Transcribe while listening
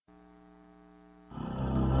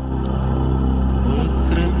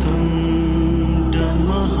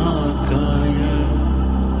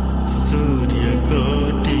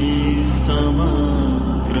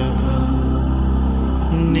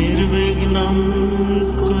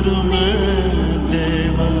कुरु मे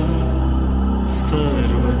देव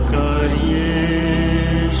सर्वकार्येषु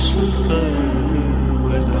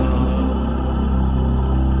सर्वदा.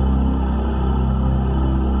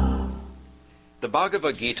 The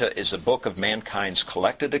Bhagavad Gita is a book of mankind's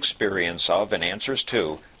collected experience of and answers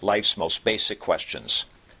to life's most basic questions.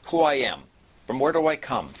 Who I am, from where do I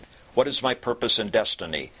come, what is my purpose and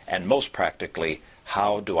destiny, and most practically,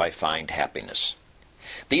 how do I find happiness?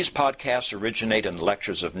 These podcasts originate in the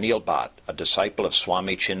lectures of Neil Bhatt, a disciple of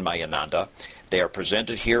Swami Chinmayananda. They are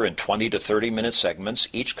presented here in 20 to 30-minute segments,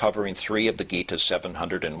 each covering 3 of the Gita's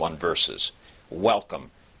 701 verses.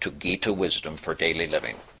 Welcome to Gita Wisdom for Daily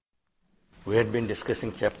Living. We had been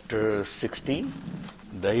discussing chapter 16,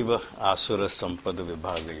 Daiva Asura Sampada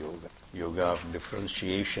Vibhaga Yoga. Yoga of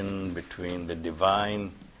differentiation between the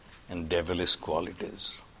divine and devilish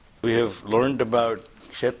qualities. We have learned about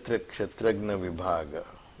Kshetra Kshetragna Vibhaga,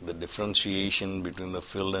 the differentiation between the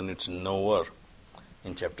field and its knower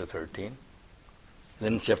in chapter 13.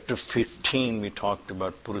 Then in chapter 15 we talked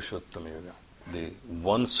about Purushottama Yoga, the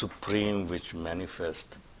one supreme which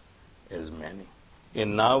manifests as many.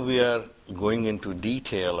 And now we are going into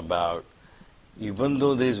detail about, even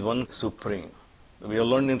though there is one supreme, we have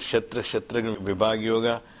learned in Kshetra Kshetragna Vibhaga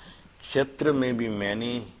Yoga, Kshetra may be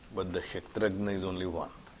many, but the Kshetragna is only one.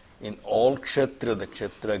 In all Kshetra, the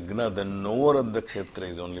Kshetragna, the knower of the Kshetra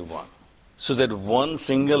is only one. So that one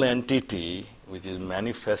single entity, which is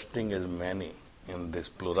manifesting as many in this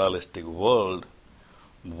pluralistic world,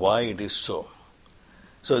 why it is so.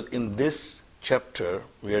 So in this chapter,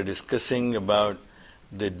 we are discussing about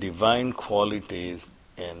the divine qualities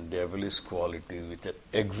and devilish qualities which are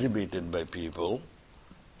exhibited by people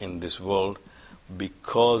in this world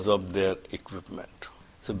because of their equipment.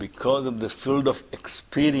 So because of the field of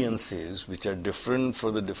experiences which are different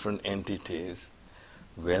for the different entities,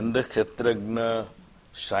 when the Kshetragna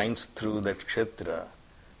shines through that Kshetra,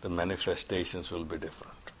 the manifestations will be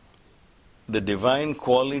different. The divine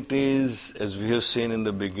qualities, as we have seen in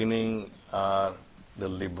the beginning, are the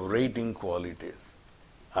liberating qualities.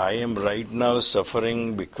 I am right now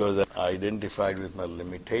suffering because I identified with my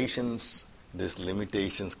limitations. These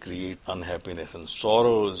limitations create unhappiness and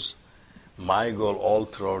sorrows. My goal all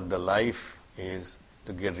throughout the life is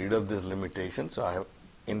to get rid of these limitations, so I have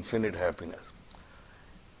infinite happiness.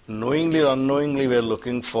 Knowingly or unknowingly, we are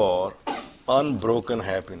looking for unbroken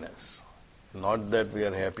happiness. Not that we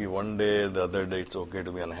are happy one day, the other day it's okay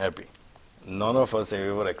to be unhappy. None of us have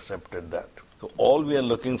ever accepted that. So all we are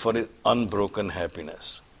looking for is unbroken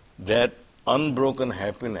happiness. That unbroken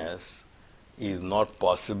happiness is not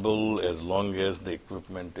possible as long as the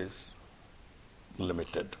equipment is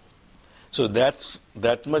limited. So that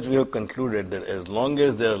much we have concluded, that as long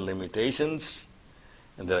as there are limitations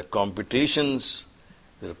and there are competitions,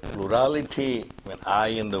 there is plurality, when I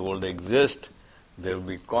and the world exist, there will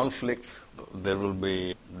be conflicts, there will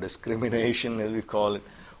be discrimination, as we call it,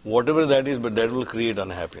 whatever that is, but that will create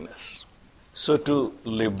unhappiness. So to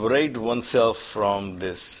liberate oneself from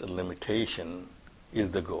this limitation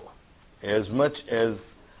is the goal. As much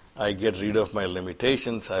as I get rid of my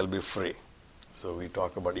limitations, I'll be free. So we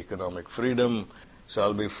talk about economic freedom, so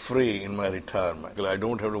I'll be free in my retirement. I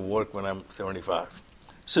don't have to work when I'm 75.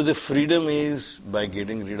 So the freedom is by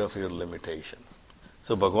getting rid of your limitations.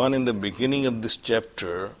 So Bhagavan in the beginning of this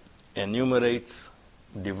chapter enumerates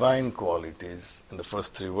divine qualities in the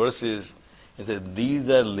first 3 verses. He says these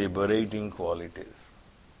are liberating qualities.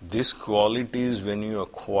 These qualities, when you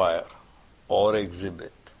acquire or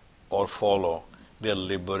exhibit or follow, they are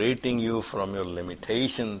liberating you from your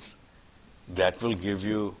limitations. That will give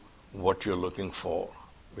you what you're looking for,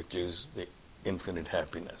 which is the infinite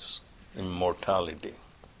happiness, immortality.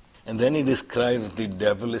 And then he describes the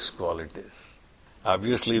devilish qualities.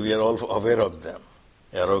 Obviously, we are all aware of them.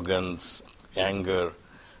 Arrogance, anger.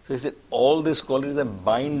 So he said all these qualities are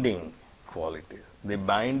binding qualities. They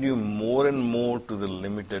bind you more and more to the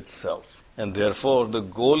limited self. And therefore, the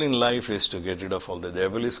goal in life is to get rid of all the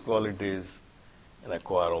devilish qualities and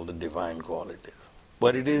acquire all the divine qualities.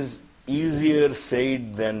 But it is easier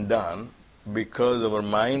said than done because our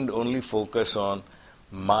mind only focuses on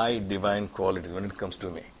my divine qualities when it comes to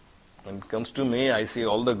me. When it comes to me, I see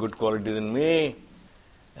all the good qualities in me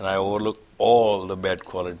and I overlook all the bad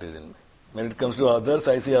qualities in me. When it comes to others,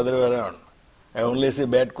 I see other way around. I only see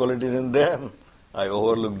bad qualities in them. I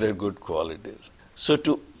overlook their good qualities. So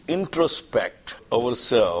to introspect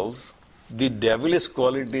ourselves, the devilish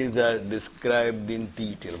qualities are described in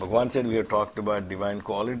detail. Bhagavan said we have talked about divine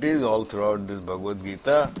qualities all throughout this Bhagavad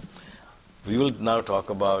Gita. We will now talk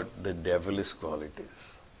about the devilish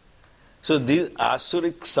qualities. So this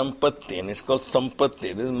Asuric Sampatti, and it's called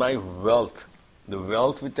Sampatti, this is my wealth. the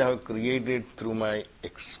wealth which I have created through my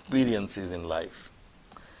experiences in life.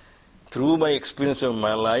 Through my experience of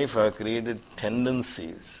my life, I have created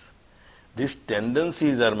tendencies. These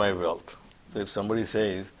tendencies are my wealth. So if somebody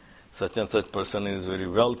says, such and such person is very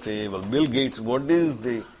wealthy, well, Bill Gates, what is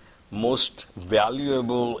the most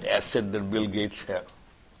valuable asset that Bill Gates has?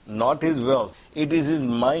 Not his wealth. It is his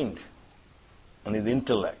mind and his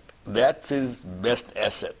intellect. That's his best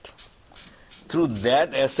asset. Through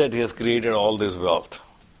that asset, he has created all this wealth.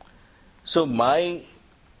 So my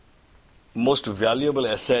most valuable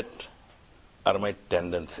asset are my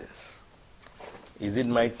tendencies. Is it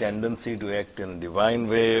my tendency to act in a divine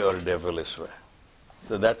way or a devilish way?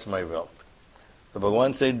 So that's my wealth. So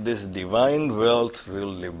Bhagavan said this divine wealth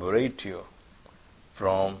will liberate you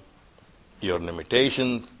from your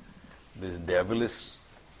limitations. This devilish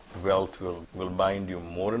wealth will bind you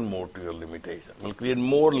more and more to your limitation, will create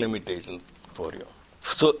more limitations for you.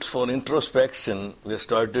 So for introspection, we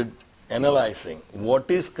started analyzing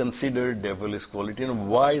what is considered devilish quality and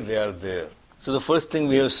why they are there. So the first thing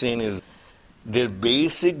we have seen is their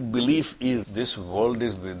basic belief is this world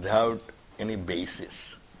is without any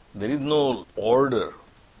basis. There is no order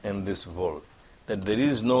in this world, that there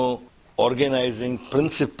is no organizing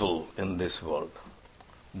principle in this world.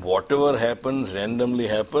 Whatever happens, randomly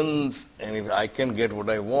happens, and if I can get what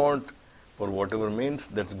I want for whatever means,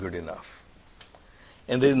 that's good enough.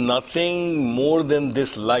 And there is nothing more than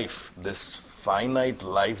this life, this finite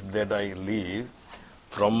life that I live,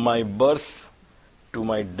 from my birth to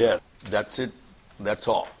my death. That's it. That's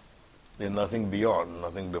all. There is nothing beyond,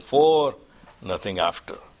 nothing before, nothing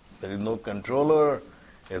after. There is no controller.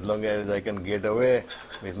 As long as I can get away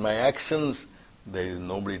with my actions, there is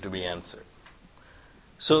nobody to be answered.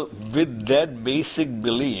 So with that basic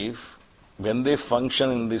belief, when they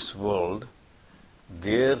function in this world,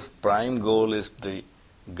 their prime goal is the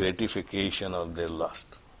gratification of their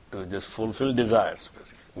lust, to just fulfill desires.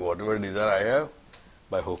 Whatever desire I have,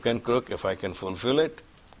 by hook and crook, if I can fulfill it,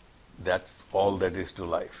 that's all that is to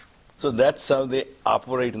life. So that's how they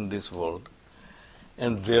operate in this world,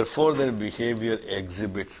 and therefore their behavior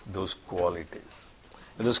exhibits those qualities.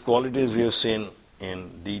 And those qualities we have seen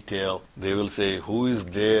in detail. They will say, who is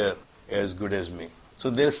there as good as me?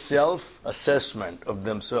 So their self-assessment of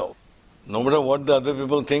themselves. No matter what the other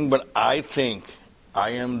people think, but I think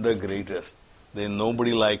I am the greatest. There is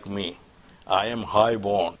nobody like me. I am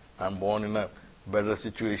high-born. I'm born in a better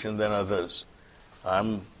situation than others.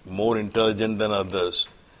 I'm more intelligent than others.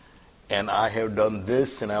 And I have done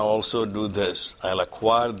this and I also do this. I'll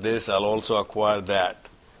acquire this, I'll also acquire that.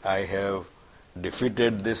 I have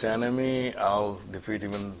defeated this enemy, I'll defeat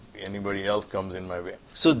even anybody else comes in my way.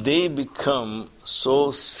 So they become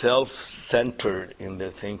so self-centered in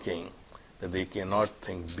their thinking that they cannot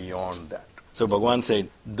think beyond that. So Bhagavan said,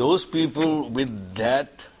 those people with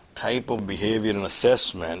that type of behavior and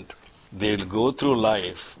assessment, they'll go through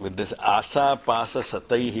life with this asa pasa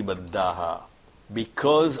sataihi baddaha.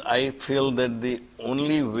 Because I feel that the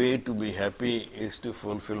only way to be happy is to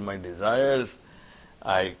fulfill my desires,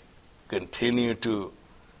 I continue to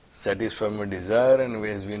satisfy my desire, and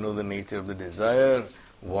as we know the nature of the desire,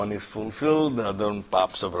 one is fulfilled, the other one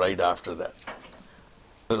pops up right after that.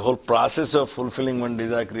 The whole process of fulfilling one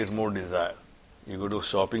desire creates more desire. You go to a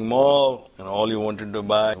shopping mall and all you wanted to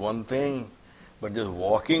buy is one thing, but just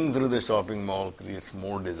walking through the shopping mall creates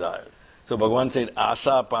more desire. So Bhagavan said,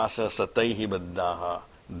 asa pasa sataihi baddaha.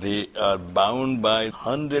 They are bound by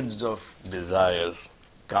hundreds of desires.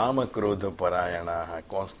 Kama krodha parayanaha.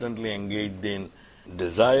 Constantly engaged in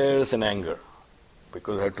desires and anger.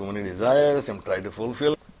 Because I have too many desires, I'm trying to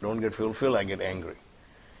fulfill. Don't get fulfilled, I get angry.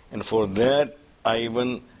 And for that, I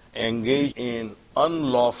even engage in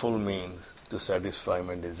unlawful means to satisfy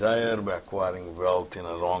my desire by acquiring wealth in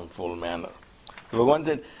a wrongful manner. So Bhagavan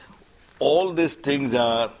said, all these things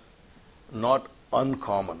are not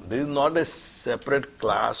uncommon. There is not a separate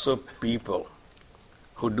class of people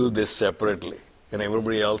who do this separately, and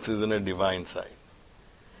everybody else is in a divine side.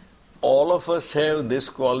 All of us have these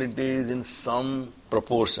qualities in some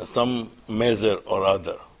proportion, some measure or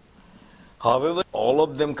other. However, all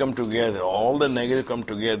of them come together, all the negative come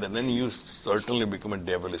together, then you certainly become a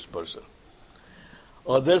devilish person.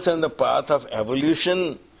 Others are on the path of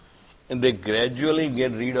evolution, and they gradually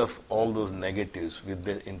get rid of all those negatives with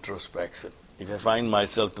their introspection. If I find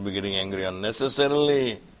myself to be getting angry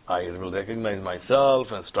unnecessarily, I will recognize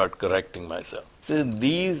myself and start correcting myself. So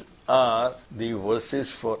these are the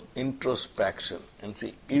verses for introspection. And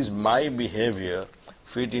see, is my behavior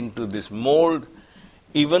fit into this mold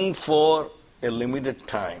even for a limited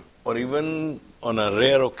time or even on a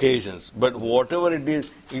rare occasions. But whatever it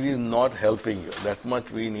is not helping you. That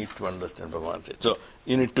much we need to understand, Bhagavan said. So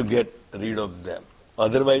you need to get rid of them.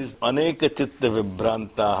 Otherwise, aneka chitta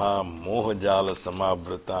vibhrantaha mohajala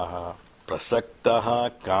samavrataha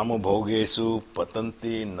prasaktaha kama bhogesu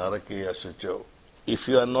patanti narake asucho. If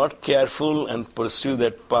you are not careful and pursue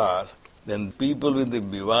that path, then people with the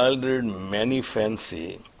bewildered many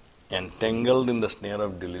fancy entangled in the snare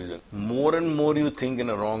of delusion. More and more you think in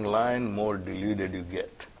a wrong line, more deluded you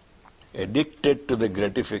get. Addicted to the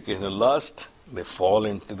gratification of lust, they fall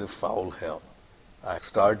into the foul hell. I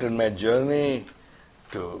started my journey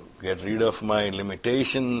to get rid of my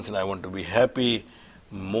limitations and I want to be happy.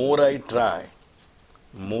 More I try,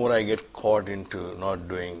 more I get caught into not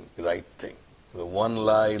doing the right thing. The one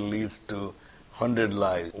lie leads to 100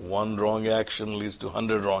 lies. One wrong action leads to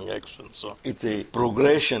 100 wrong actions. So it's a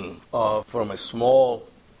progression from a small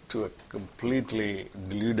to a completely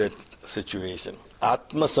deluded situation.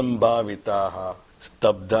 Atma sambhavitaha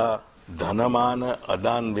stabdha dhanamana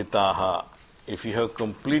adanvitaha. If you have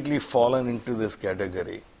completely fallen into this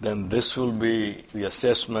category, then this will be the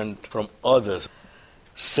assessment from others.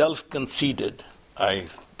 Self-conceited. I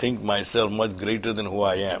think myself much greater than who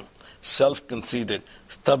I am. Self-conceited.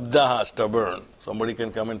 Stabdaha, stubborn. Somebody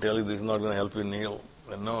can come and tell you this is not going to help you, Neil.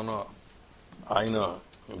 No. I know.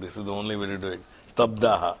 This is the only way to do it.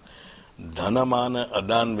 Stabdaha. Dhanamana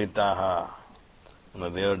adanvitaha.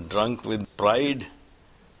 They are drunk with pride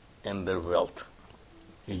and their wealth.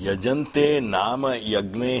 Yajante nama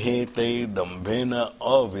yagnehe te dambhena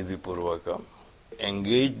avidhipurvakam.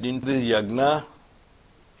 Engaged in this yagna,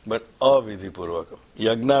 but avidhipurvakam.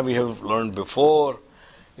 Yagna we have learned before.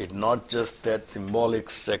 It's not just that symbolic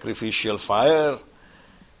sacrificial fire.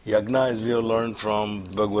 Yagna, as we have learned from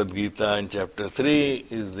Bhagavad Gita in chapter 3,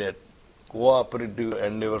 is that cooperative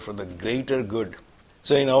endeavor for the greater good.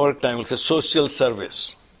 So in our time, it's a social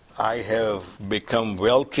service. I have become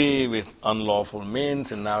wealthy with unlawful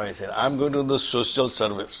means, and now I say, I'm going to do social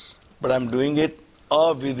service. But I'm doing it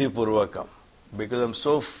avidhipurvakam, because I'm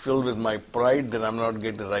so filled with my pride that I'm not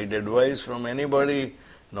getting the right advice from anybody,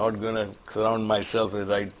 not going to surround myself with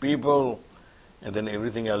right people, and then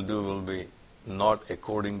everything I'll do will be not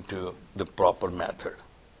according to the proper method.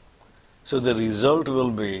 So the result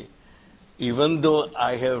will be, even though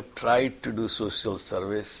I have tried to do social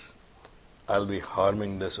service, I'll be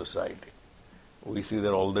harming the society. We see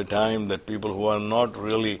that all the time, that people who are not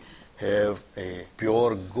really have a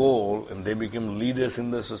pure goal and they become leaders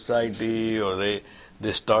in the society, or they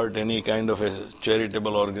start any kind of a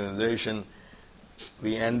charitable organization,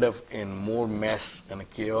 we end up in more mess and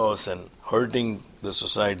chaos and hurting the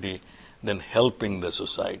society than helping the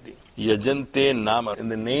society. Yajante nama, in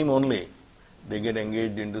the name only, they get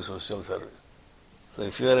engaged into social service. So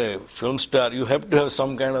if you are a film star, you have to have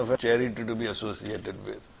some kind of a charity to be associated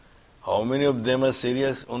with. How many of them are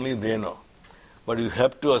serious? Only they know. But you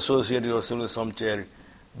have to associate yourself with some charity,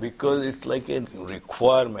 because it's like a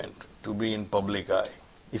requirement to be in public eye.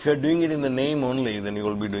 If you are doing it in the name only, then you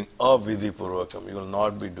will be doing avidhipurvakam. You will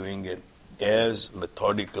not be doing it as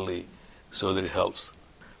methodically so that it helps.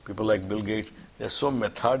 People like Bill Gates, they are so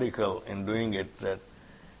methodical in doing it that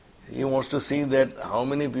he wants to see that how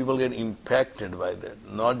many people get impacted by that,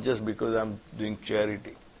 not just because I'm doing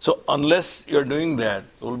charity. So unless you're doing that,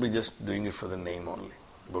 you'll be just doing it for the name only.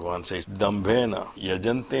 Bhagavan says, Dambhena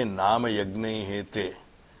yajante nama yagne hete.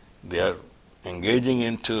 They are engaging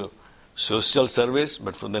into social service,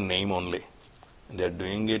 but for the name only. They are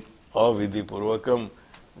doing it avidhipurvakam,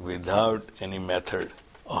 without any method.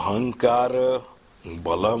 Ahankara,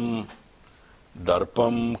 balam,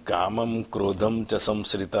 darpam, kamam, krodham cha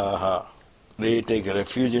samsritaha. They take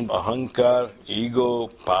refuge in ahankar, ego,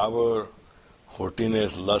 power,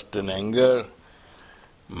 haughtiness, lust and anger.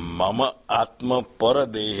 Mama atma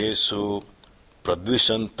paradehesu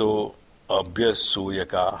pradvishanto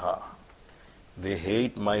abhyasuyakaha. They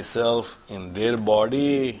hate myself in their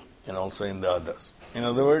body and also in the others. In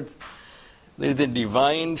other words, there is a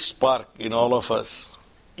divine spark in all of us.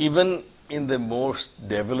 Even in the most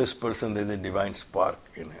devilish person, there is a divine spark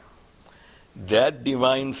in him. That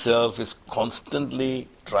divine self is constantly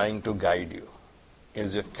trying to guide you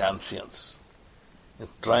as your conscience.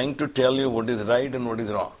 It's trying to tell you what is right and what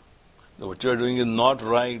is wrong. What you are doing is not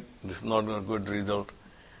right, this is not a good result.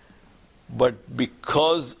 But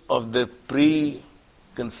because of their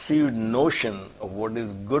preconceived notion of what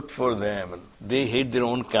is good for them, they hate their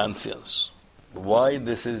own conscience. Why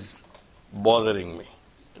this is bothering me?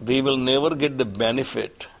 They will never get the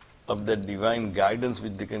benefit of the divine guidance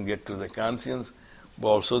which they can get through the conscience, but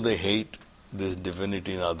also they hate this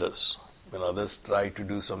divinity in others. When others try to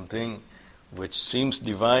do something which seems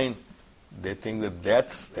divine, they think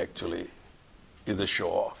that actually is a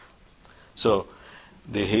show-off. So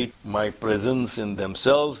they hate my presence in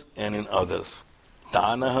themselves and in others.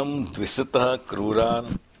 Tanaham dvisatah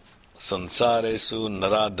kruran sansaresu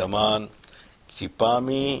naradaman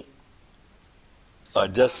kipami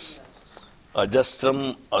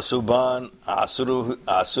ajastram asubhan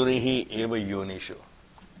asurihi eva yonishu.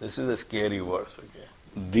 This is a scary verse, okay?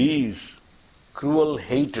 These cruel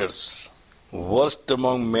haters, worst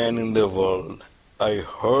among men in the world, I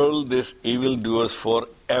hurl these evildoers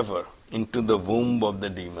forever into the womb of the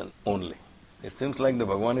demon only. It seems like the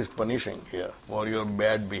Bhagavan is punishing here for your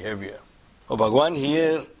bad behavior. So Bhagavan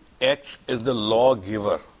here acts as the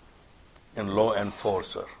lawgiver and law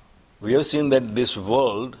enforcer. We have seen that this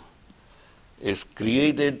world is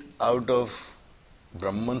created out of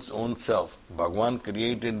Brahman's own self. Bhagavan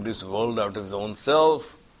created this world out of his own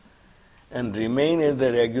self and remained as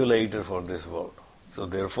the regulator for this world. So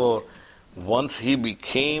therefore, once he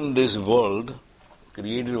became this world,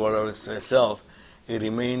 created out of himself, he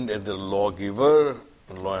remained as the lawgiver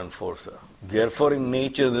and law enforcer. Therefore, in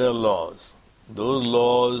nature there are laws. Those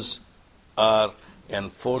laws are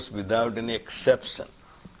enforced without any exception.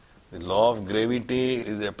 The law of gravity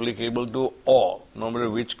is applicable to all, no matter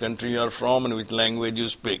which country you are from and which language you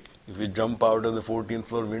speak. If you jump out of the 14th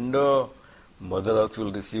floor window, Mother Earth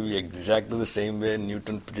will receive you exactly the same way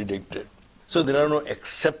Newton predicted. So there are no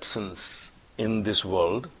exceptions in this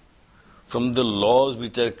world from the laws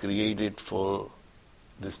which are created for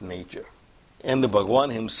this nature. And the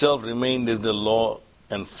Bhagavan himself remained as the law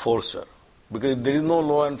enforcer. Because if there is no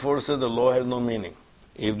law enforcer, the law has no meaning.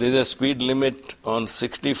 If there is a speed limit on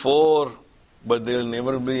 64, but there will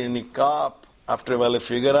never be any cop, after a while I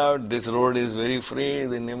figure out this road is very free,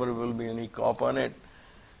 there never will be any cop on it.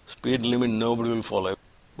 Speed limit nobody will follow.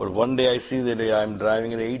 But one day I see that I am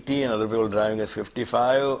driving at 80 and other people driving at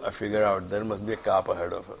 55, I figure out there must be a cop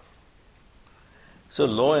ahead of us. So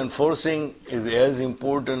law enforcing is as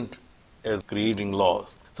important as creating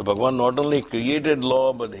laws. So Bhagavan not only created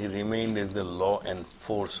law, but he remained as the law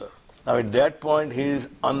enforcer. Now at that point he is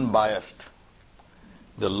unbiased.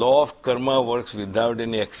 The law of karma works without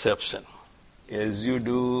any exception. As you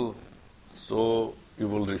do, so you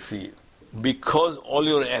will receive. Because all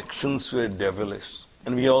your actions were devilish.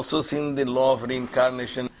 And we also seen the law of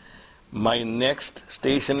reincarnation. My next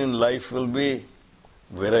station in life will be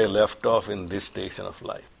where I left off in this station of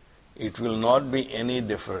life. It will not be any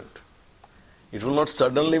different. It will not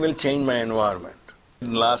suddenly will change my environment.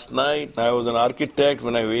 Last night I was an architect.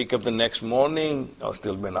 When I wake up the next morning, I'll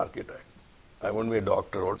still be an architect. I won't be a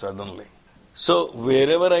doctor or suddenly. So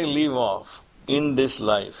wherever I leave off in this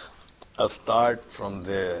life, I'll start from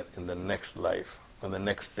there in the next life, in the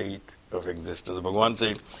next state of existence. Bhagavan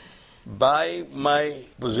said, by my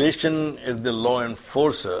position as the law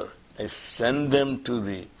enforcer, I send them to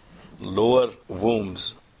the lower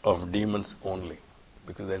wombs of demons only,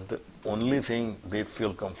 because that's the only thing they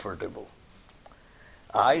feel comfortable.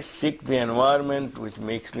 I seek the environment which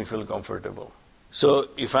makes me feel comfortable. So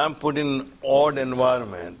if I'm put in an odd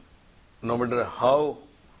environment, no matter how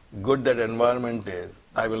good that environment is,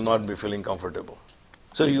 I will not be feeling comfortable.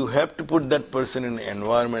 So you have to put that person in an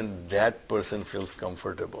environment that person feels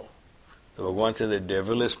comfortable. So Bhagavan says a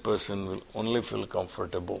devilish person will only feel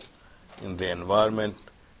comfortable in the environment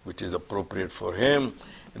which is appropriate for him,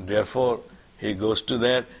 and therefore he goes to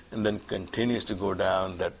that and then continues to go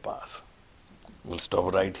down that path. We'll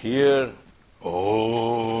stop right here. Om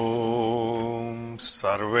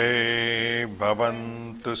Sarve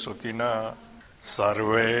Bhavantu Sukhina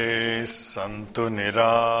Sarve Santu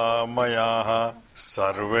Niramayaha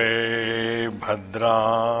Sarve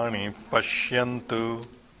Bhadrani Pashyantu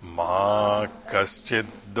Ma Kaschid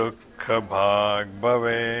Dukkha Bhag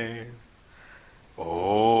Bhave. Om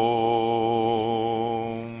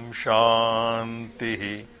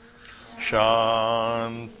Shantihi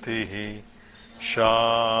Shantihi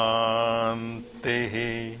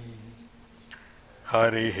Shantihi.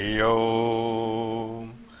 Harihi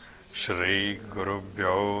Om. Shri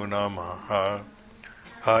Gurubhyo Namaha.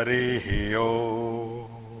 Harihi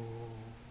Om.